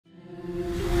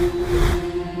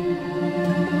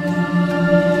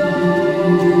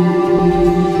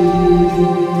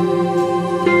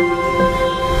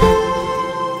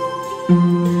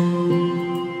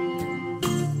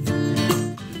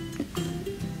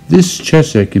This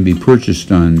chess set can be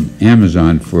purchased on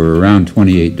Amazon for around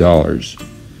 $28.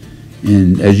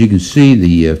 And as you can see,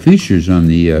 the features on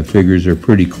the figures are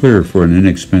pretty clear for an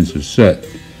inexpensive set.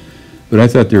 But I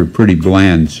thought they were pretty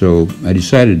bland, so I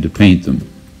decided to paint them.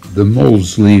 The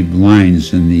molds leave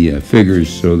lines in the figures,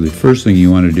 so the first thing you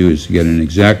want to do is to get an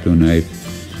X-Acto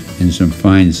knife and some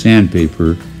fine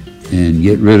sandpaper and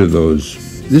get rid of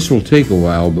those. This will take a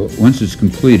while, but once it's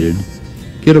completed,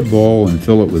 get a bowl and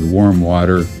fill it with warm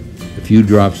water, a few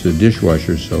drops of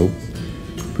dishwasher soap,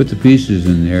 put the pieces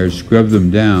in there, scrub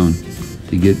them down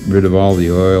to get rid of all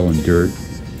the oil and dirt,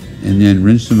 and then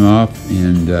rinse them off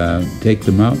and take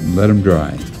them out and let them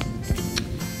dry.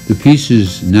 The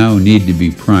pieces now need to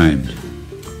be primed.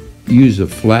 Use a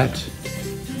flat,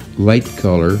 light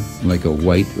color like a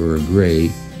white or a gray,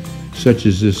 such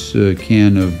as this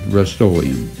can of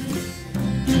Rust-Oleum.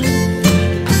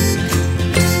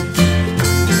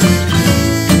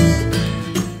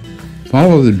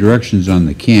 Follow the directions on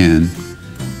the can.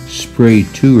 Spray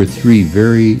 2 or 3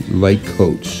 very light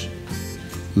coats.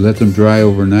 Let them dry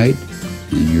overnight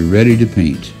and you're ready to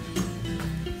paint.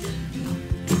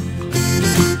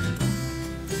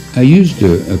 I used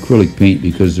acrylic paint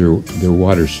because they're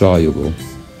water soluble,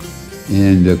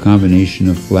 and a combination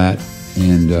of flat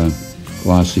and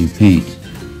glossy paint.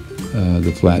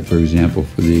 The flat, for example,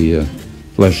 for the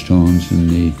flesh tones and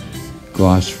the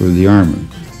gloss for the armor.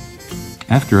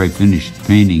 After I finished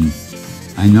painting,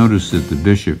 I noticed that the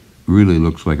bishop really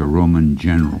looks like a Roman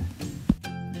general.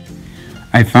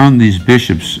 I found these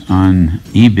bishops on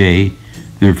eBay.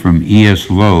 They're from E.S.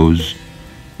 Lowe's,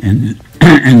 and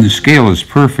the scale is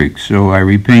perfect, so I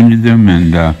repainted them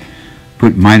and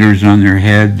put miters on their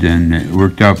head, and it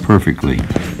worked out perfectly.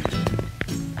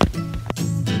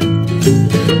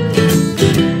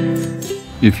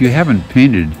 If you haven't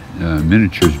painted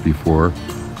miniatures before,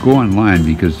 go online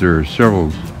because there are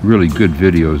several really good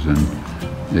videos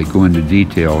that go into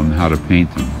detail on how to paint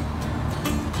them.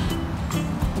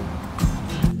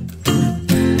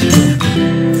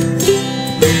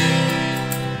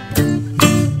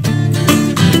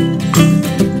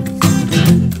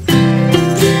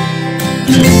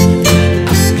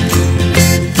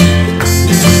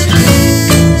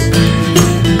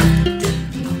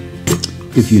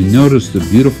 If you notice the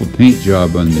beautiful paint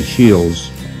job on the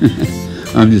shields,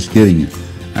 I'm just kidding you.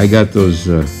 I got those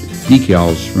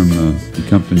decals from a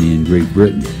company in Great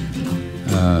Britain,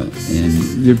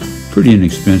 and they're pretty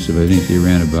inexpensive. I think they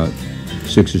ran about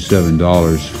 $6 or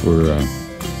 $7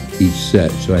 for each set,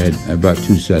 so I bought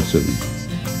 2 sets of them.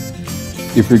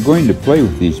 If you're going to play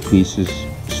with these pieces,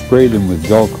 spray them with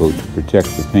dull coat to protect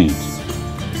the paint.